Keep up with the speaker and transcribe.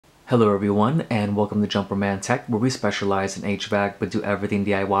Hello everyone, and welcome to Jumperman Tech, where we specialize in HVAC but do everything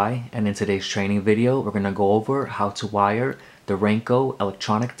DIY. And in today's training video, we're going to go over how to wire the RANCO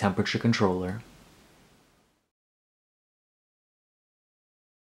electronic temperature controller.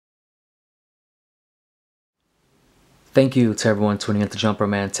 Thank you to everyone tuning into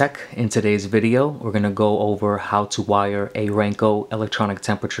Jumperman Tech. In today's video, we're going to go over how to wire a RANCO electronic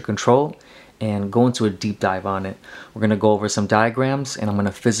temperature control and go into a deep dive on it. We're going to go over some diagrams and I'm going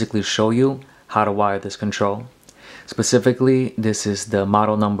to physically show you how to wire this control. Specifically, this is the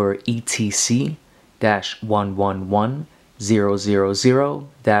model number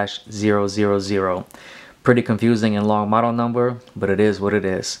ETC-111000-000. Pretty confusing and long model number, but it is what it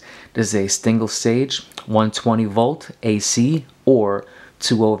is. This is a single stage 120 volt AC or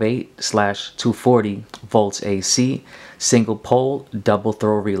 208/240 volts AC single pole double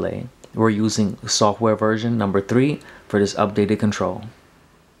throw relay. We're using software version number 3 for this updated control.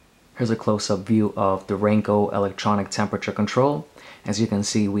 Here's a close-up view of the RANCO electronic temperature control. As you can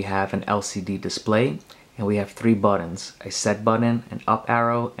see, we have an LCD display and we have 3 buttons, a set button, an up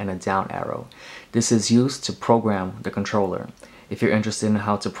arrow, and a down arrow. This is used to program the controller. If you're interested in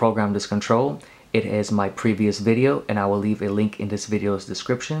how to program this control, it is my previous video and I will leave a link in this video's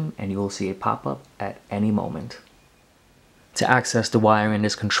description and you will see a pop-up at any moment. To access the wiring in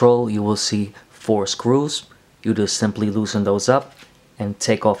this control, you will see 4 screws. You just simply loosen those up and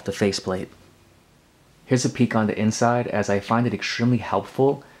take off the faceplate. Here's a peek on the inside, as I find it extremely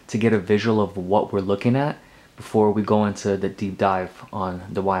helpful to get a visual of what we're looking at before we go into the deep dive on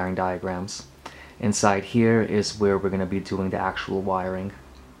the wiring diagrams. Inside here is where we're going to be doing the actual wiring.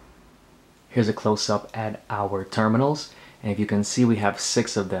 Here's a close-up at our terminals, and if you can see, we have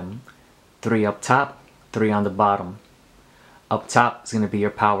 6 of them. 3 up top, 3 on the bottom. Up top is going to be your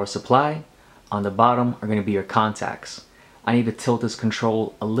power supply. On the bottom are going to be your contacts. I need to tilt this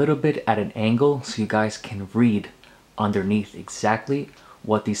control a little bit at an angle so you guys can read underneath exactly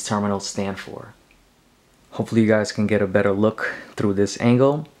what these terminals stand for. Hopefully you guys can get a better look through this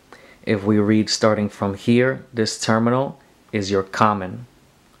angle. If we read starting from here, this terminal is your common.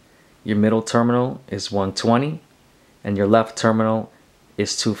 Your middle terminal is 120 and your left terminal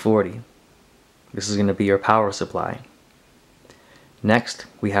is 240. This is going to be your power supply. Next,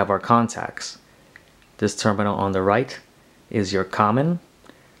 we have our contacts. This terminal on the right is your common.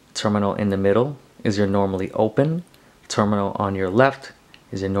 Terminal in the middle is your normally open. Terminal on your left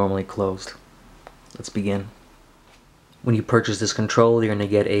is your normally closed. Let's begin. When you purchase this control, you're going to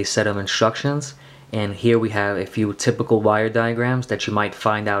get a set of instructions, and here we have a few typical wire diagrams that you might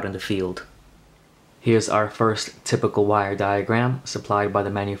find out in the field. Here's our first typical wire diagram supplied by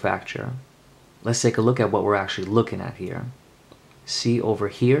the manufacturer. Let's take a look at what we're actually looking at here. See over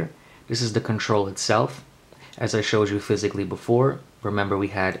here, this is the control itself. As I showed you physically before, remember we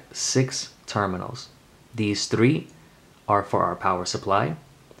had 6 terminals. These 3 are for our power supply,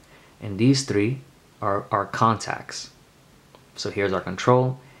 and these 3 are our contacts. So here's our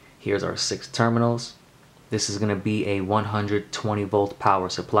control, here's our 6 terminals. This is going to be a 120 volt power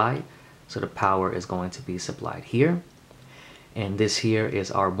supply, so the power is going to be supplied here. And this here is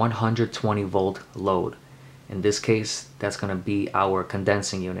our 120 volt load. In this case, that's going to be our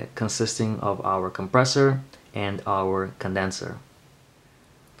condensing unit, consisting of our compressor and our condenser.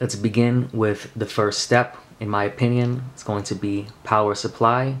 Let's begin with the first step. In my opinion, it's going to be power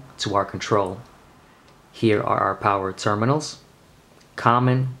supply to our control. Here are our power terminals.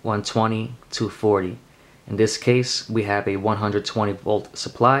 Common 120, 240. In this case, we have a 120 volt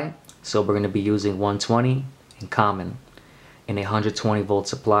supply, so we're going to be using 120 in common. In a 120 volt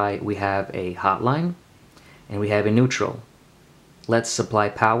supply, we have a hotline and we have a neutral. Let's supply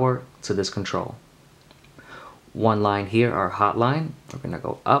power to this control. One line here, our hotline, we're going to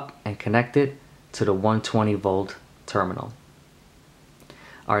go up and connect it to the 120 volt terminal.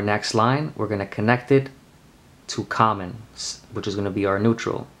 Our next line, we're going to connect it to common, which is going to be our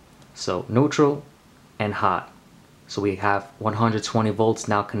neutral. So neutral and hot. So we have 120 volts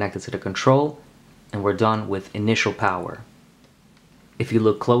now connected to the control, and we're done with initial power. If you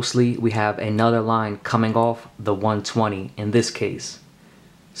look closely, we have another line coming off the 120 in this case.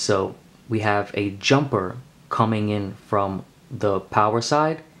 So we have a jumper coming in from the power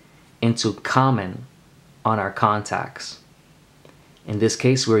side into common on our contacts. In this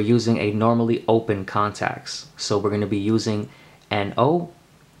case, we're using a normally open contacts. So we're going to be using NO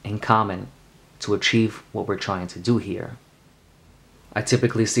and common to achieve what we're trying to do here. I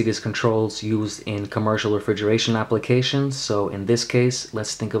typically see these controls used in commercial refrigeration applications. So in this case,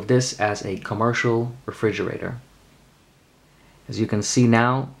 let's think of this as a commercial refrigerator. As you can see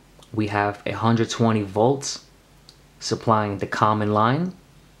now, we have 120 volts supplying the common line,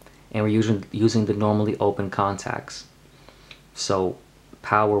 and we're using the normally open contacts. So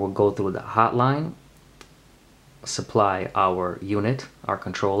power will go through the hot line, supply our unit, our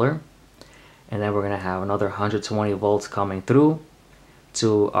controller, and then we're going to have another 120 volts coming through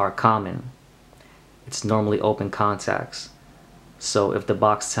to our common. It's normally open contacts. So if the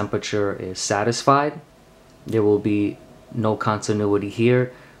box temperature is satisfied, there will be no continuity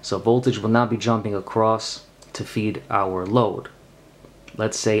here, so voltage will not be jumping across to feed our load.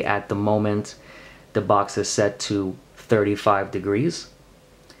 Let's say at the moment the box is set to 35 degrees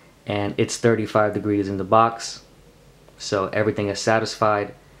and it's 35 degrees in the box, so everything is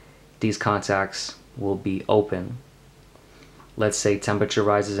satisfied. These contacts will be open. Let's say temperature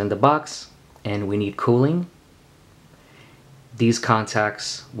rises in the box and we need cooling. These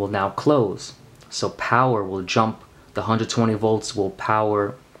contacts will now close, so power will jump. The 120 volts will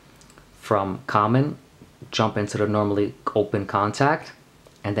power from common, jump into the normally open contact,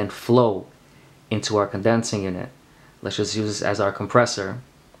 and then flow into our condensing unit. Let's just use this as our compressor.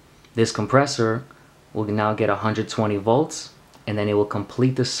 This compressor will now get 120 volts, and then it will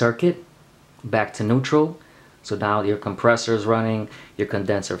complete the circuit back to neutral. So now your compressor is running, your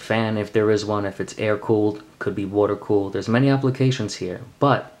condenser fan, if there is one, if it's air cooled, could be water cooled. There's many applications here,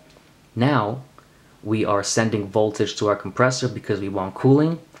 but now we are sending voltage to our compressor because we want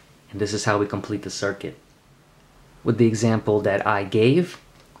cooling, and this is how we complete the circuit. With the example that I gave,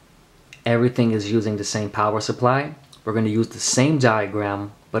 everything is using the same power supply. We're going to use the same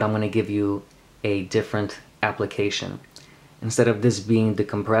diagram, but I'm going to give you a different application. Instead of this being the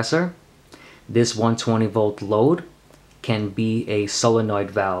compressor, this 120 volt load can be a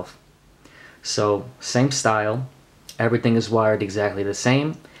solenoid valve. So same style, everything is wired exactly the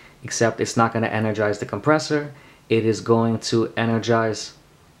same, except it's not going to energize the compressor. It is going to energize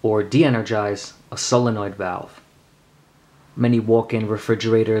or de-energize a solenoid valve. Many walk-in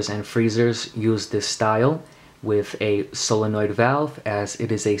refrigerators and freezers use this style with a solenoid valve, as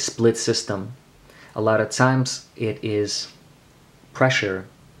it is a split system. A lot of times it is pressure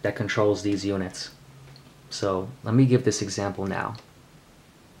that controls these units. So let me give this example now.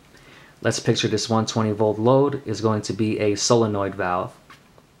 Let's picture this 120 volt load is going to be a solenoid valve.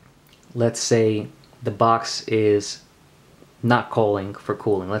 Let's say the box is not calling for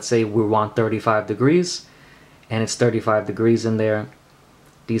cooling. Let's say we want 35 degrees and it's 35 degrees in there.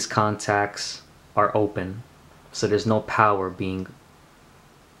 These contacts are open, so there's no power being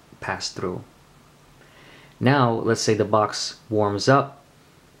passed through. Now let's say the box warms up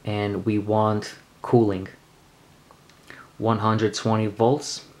and we want cooling. 120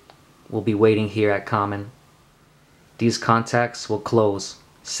 volts will be waiting here at common. These contacts will close,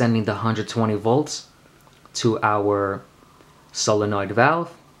 sending the 120 volts to our solenoid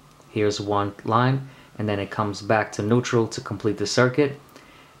valve. Here's one line, and then it comes back to neutral to complete the circuit.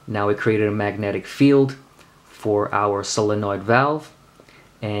 Now we created a magnetic field for our solenoid valve,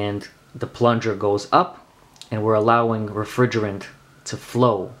 and the plunger goes up, and we're allowing refrigerant to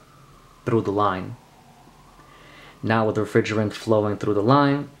flow through the line. Now with the refrigerant flowing through the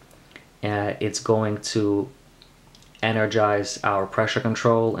line, it's going to energize our pressure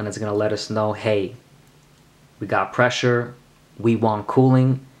control, and it's going to let us know, hey, we got pressure, we want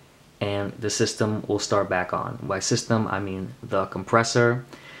cooling, and the system will start back on. By system, I mean the compressor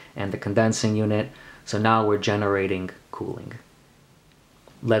and the condensing unit. So now we're generating cooling.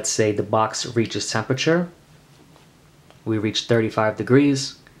 Let's say the box reaches temperature. We reach 35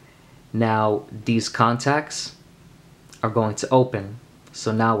 degrees. Now these contacts are going to open.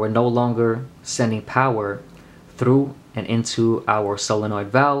 So now we're no longer sending power through and into our solenoid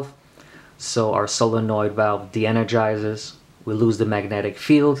valve. So our solenoid valve de-energizes. We lose the magnetic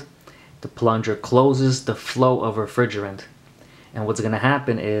field. The plunger closes the flow of refrigerant. And what's going to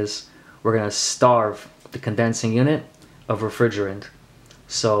happen is we're going to starve the condensing unit of refrigerant.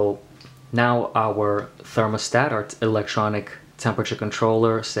 So now our thermostat, our electronic temperature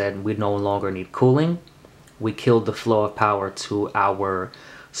controller, said we no longer need cooling. We killed the flow of power to our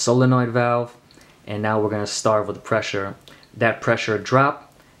solenoid valve, and now we're going to starve with pressure. That pressure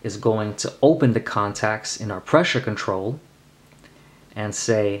drop is going to open the contacts in our pressure control and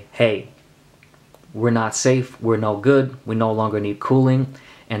say, hey, we're not safe, we're no good, we no longer need cooling,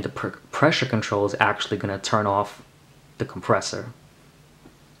 and the pressure control is actually going to turn off the compressor.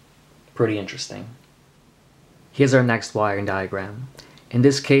 Pretty interesting. Here's our next wiring diagram. In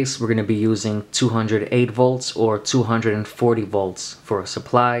this case, we're going to be using 208 volts or 240 volts for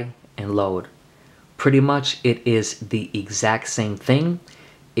supply and load. Pretty much it is the exact same thing,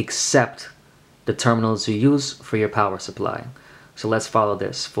 except the terminals you use for your power supply. So let's follow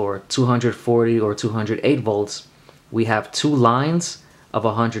this. For 240 or 208 volts, we have two lines of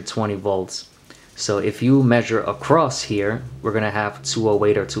 120 volts. So if you measure across here, we're going to have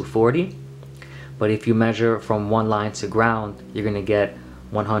 208 or 240. But if you measure from one line to ground, you're going to get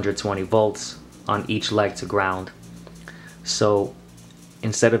 120 volts on each leg to ground. So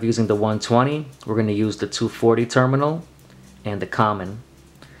instead of using the 120, we're going to use the 240 terminal and the common.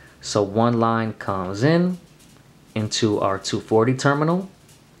 So one line comes in into our 240 terminal,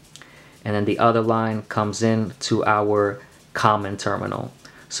 and then the other line comes in to our common terminal.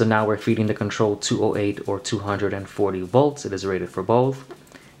 So now we're feeding the control 208 or 240 volts. It is rated for both.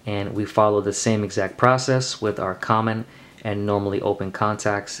 And we follow the same exact process with our common and normally open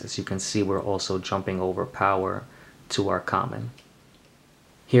contacts. As you can see, we're also jumping over power to our common.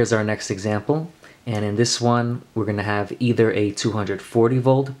 Here's our next example. And in this one, we're going to have either a 240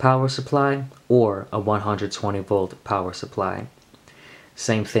 volt power supply or a 120 volt power supply.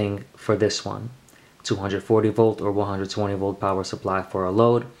 Same thing for this one, 240 volt or 120 volt power supply for a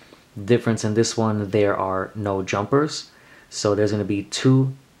load. Difference in this one, there are no jumpers. So there's going to be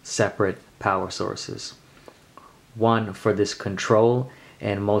two separate power sources. One for this control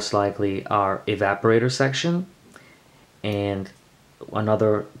and most likely our evaporator section, and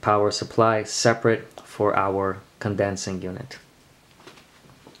another power supply separate for our condensing unit.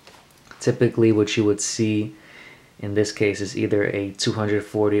 Typically what you would see in this case is either a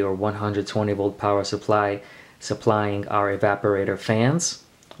 240 or 120 volt power supply supplying our evaporator fans,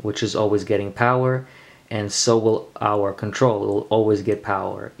 which is always getting power, and so will our control. It will always get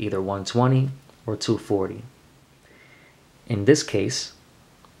power, either 120 or 240. In this case,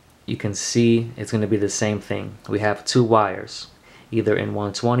 you can see it's going to be the same thing. We have two wires, either in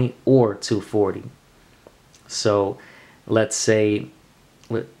 120 or 240. So let's say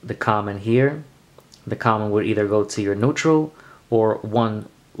with the common here, the common would either go to your neutral or one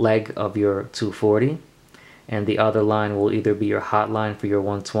leg of your 240, and the other line will either be your hot line for your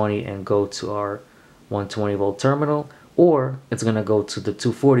 120 and go to our 120 volt terminal, or it's going to go to the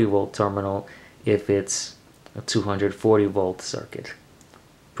 240 volt terminal if it's a 240 volt circuit.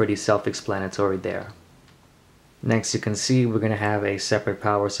 Pretty self-explanatory there. Next, you can see we're going to have a separate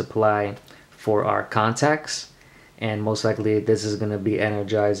power supply for our contacts, and most likely this is going to be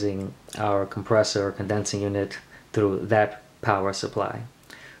energizing our compressor or condensing unit through that power supply.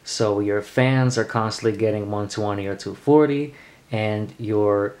 So your fans are constantly getting 120 or 240, and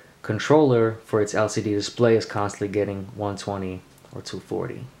your controller for its LCD display is constantly getting 120 or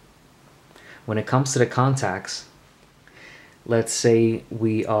 240. When it comes to the contacts, let's say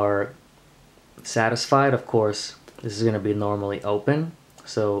we are satisfied. Of course, this is going to be normally open,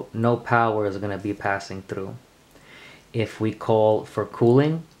 so no power is going to be passing through. If we call for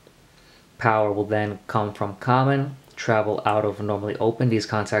cooling, power will then come from common, travel out of normally open. These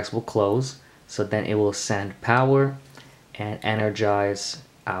contacts will close, so then it will send power and energize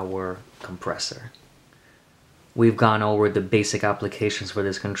our compressor. We've gone over the basic applications for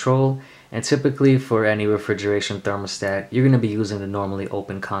this control, and typically for any refrigeration thermostat, you're going to be using the normally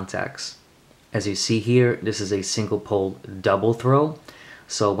open contacts. As you see here, this is a single pole double throw,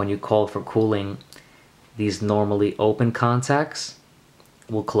 so when you call for cooling, these normally open contacts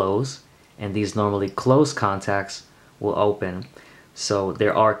will close, and these normally closed contacts will open. So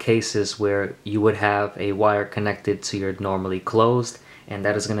there are cases where you would have a wire connected to your normally closed, and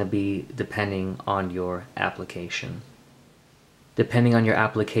that is going to be depending on your application. Depending on your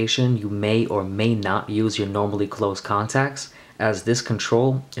application, you may or may not use your normally closed contacts, as this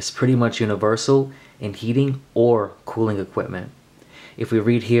control is pretty much universal in heating or cooling equipment. If we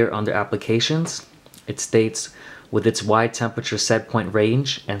read here under applications, it states, with its wide temperature set point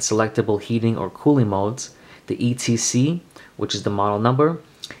range and selectable heating or cooling modes, the ETC, which is the model number,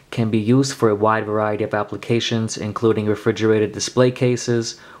 can be used for a wide variety of applications, including refrigerated display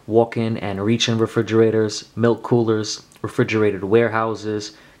cases, walk-in and reach-in refrigerators, milk coolers, refrigerated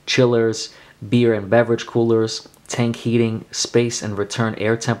warehouses, chillers, beer and beverage coolers, tank heating, space and return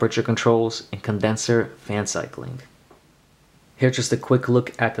air temperature controls, and condenser fan cycling. Here's just a quick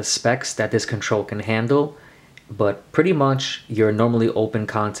look at the specs that this control can handle, but pretty much your normally open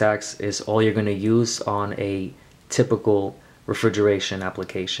contacts is all you're going to use on a typical refrigeration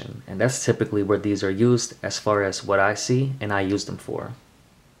application, and that's typically where these are used as far as what I see and I use them for.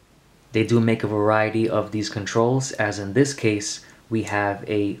 They do make a variety of these controls, as in this case we have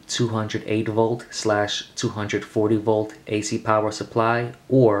a 208 volt / 240 volt AC power supply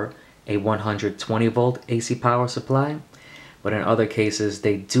or a 120 volt AC power supply, but in other cases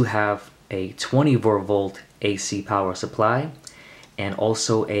they do have a 24 volt AC power supply and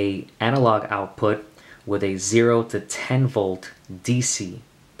also a analog output with a 0 to 10 volt DC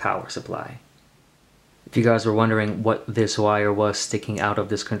power supply. If you guys were wondering what this wire was sticking out of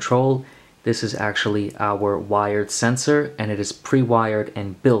this control, this is actually our wired sensor, and it is pre-wired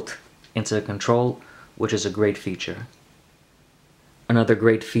and built into the control, which is a great feature. Another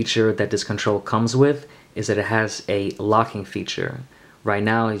great feature that this control comes with is that it has a locking feature. Right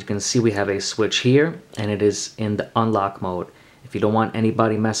now, as you can see, we have a switch here, and it is in the unlock mode. If you don't want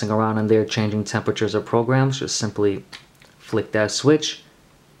anybody messing around in there changing temperatures or programs, just simply flick that switch.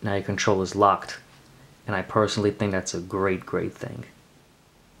 Now your control is locked. And I personally think that's a great thing.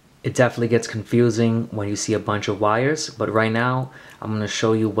 It definitely gets confusing when you see a bunch of wires, but right now I'm going to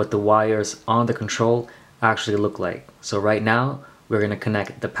show you what the wires on the control actually look like. So right now we're going to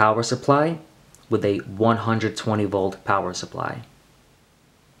connect the power supply with a 120 volt power supply.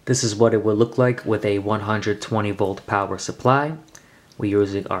 This is what it would look like with a 120 volt power supply. We're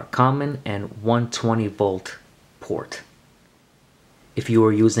using our common and 120 volt port. If you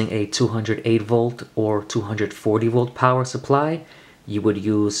were using a 208 volt or 240 volt power supply, you would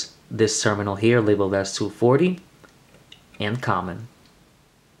use this terminal here labeled as 240 and common.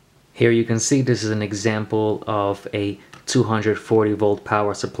 Here you can see this is an example of a 240 volt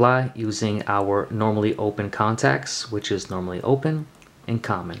power supply using our normally open contacts, which is normally open and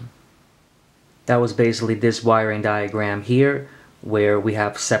common. That was basically this wiring diagram here, where we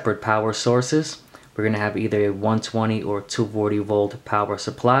have separate power sources. We're going to have either a 120 or 240 volt power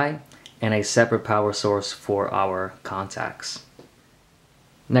supply and a separate power source for our contacts.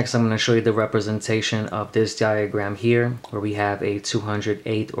 Next, I'm going to show you the representation of this diagram here, where we have a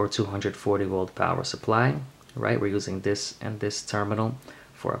 208 or 240 volt power supply. Right, we're using this and this terminal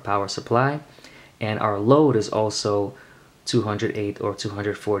for a power supply, and our load is also 208 or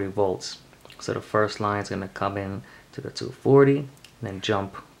 240 volts. So the first line is going to come in to the 240 and then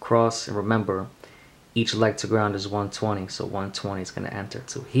jump across. And remember, each leg to ground is 120, so 120 is going to enter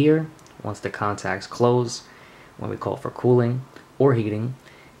to here once the contacts close, when we call for cooling or heating.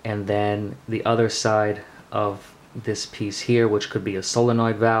 And then the other side of this piece here, which could be a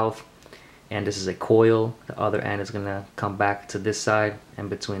solenoid valve, and this is a coil, the other end is going to come back to this side, and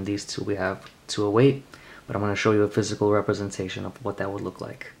between these two we have 208. But I'm going to show you a physical representation of what that would look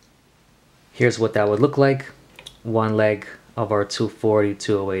like. Here's what that would look like. One leg of our 240,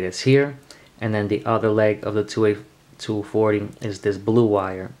 208 is here, and then the other leg of the 240 is this blue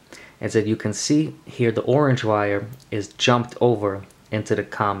wire. As you can see here, the orange wire is jumped over into the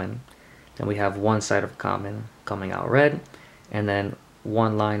common. Then we have one side of common coming out red, and then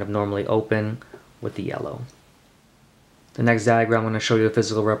one line of normally open with the yellow. The next diagram I'm going to show you a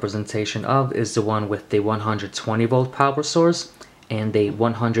physical representation of is the one with the 120 volt power source and the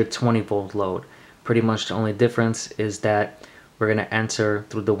 120 volt load. Pretty much the only difference is that we're going to enter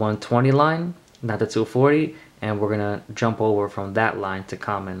through the 120 line, not the 240, and we're going to jump over from that line to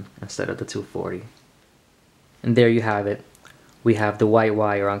common instead of the 240. And there you have it. We have the white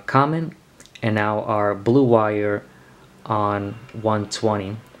wire on common and now our blue wire on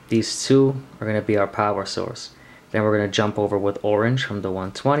 120. These two are going to be our power source. Then we're going to jump over with orange from the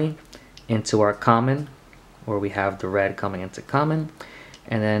 120 into our common, where we have the red coming into common,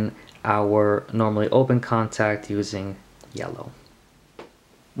 and then our normally open contact using yellow.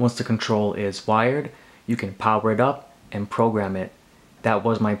 Once the control is wired, you can power it up and program it. That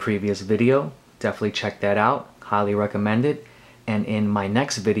was my previous video. Definitely check that out. Highly recommend it. And in my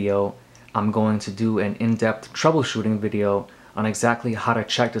next video, I'm going to do an in-depth troubleshooting video on exactly how to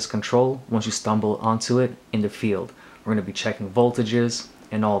check this control once you stumble onto it in the field. We're going to be checking voltages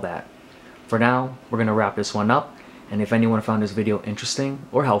and all that. For now, we're going to wrap this one up, and if anyone found this video interesting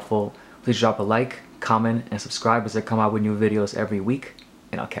or helpful, please drop a like, comment, and subscribe as I come out with new videos every week,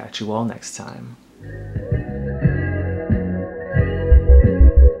 and I'll catch you all next time.